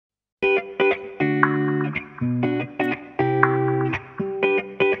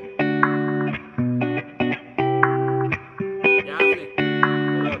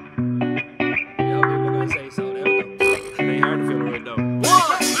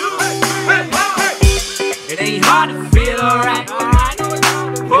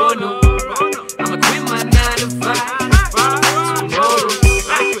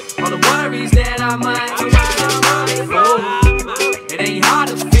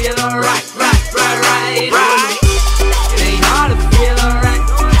feel alright, right. It ain't hard to feel alright.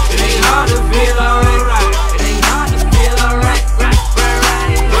 It ain't hard to feel alright. It ain't hard to feel alright, right.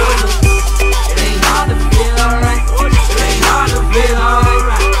 It ain't hard to feel alright. It ain't hard to feel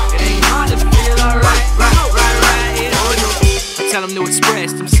alright. It ain't hard to feel alright, right. I tell them to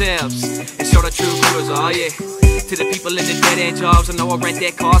express themselves and show the true colors, oh yeah. To the people in the dead-end jobs, I know I rent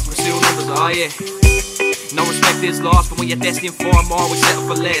their cars, pursue numbers, oh yeah. No respect is lost, but when you're destined for more, we settle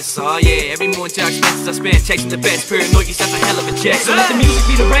for less, oh yeah. Every morning to expenses I spend, chasing the best, paranoid, you that's a hell of a check. So let the music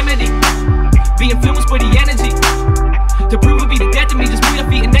be the remedy, be influenced by the energy. To prove it be the death to me, just move your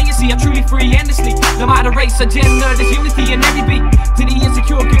feet and then you see I'm truly free endlessly. No matter race or gender, there's unity in every beat. To the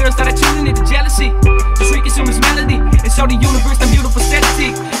insecure girls that are tuning into jealousy, just reconsume this melody and show the universe the beautiful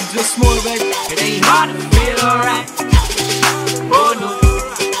sanity. Just small, baby, it ain't hard to feel alright. Oh no,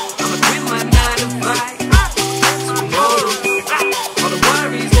 I'ma quit my 9 to 5 tomorrow. All the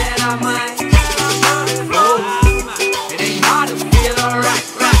worries that I might. Oh, it ain't hard to feel alright,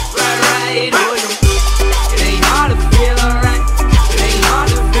 right. Oh no, it ain't hard to feel alright. It ain't hard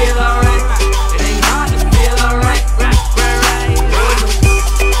to feel alright. It ain't hard to feel alright, right. Oh no,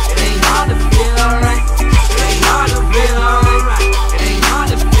 it ain't hard to feel alright. It ain't hard to feel alright. It ain't hard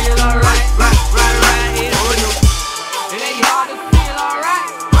to feel alright, right. Oh no, it ain't hard to feel alright.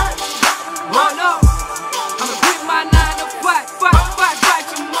 Oh no, I'ma quit my 9 to 5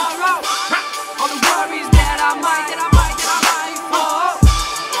 tomorrow. All the worries that I might fall.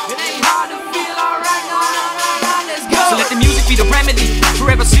 It ain't hard to feel alright, no, let's go. So let the music be the remedy,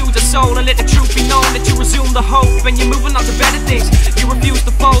 forever soothe the soul. And let the truth be known that you resume the hope. And you're moving on to better things. You refuse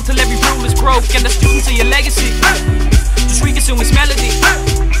to fold till every rule is broke. And the students of your legacy, just reconsume this melody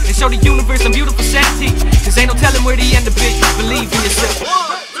and show the universe some beautiful sanity. Cause ain't no telling where the end will be. Believe in yourself.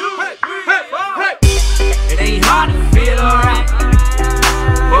 It ain't hard to feel alright.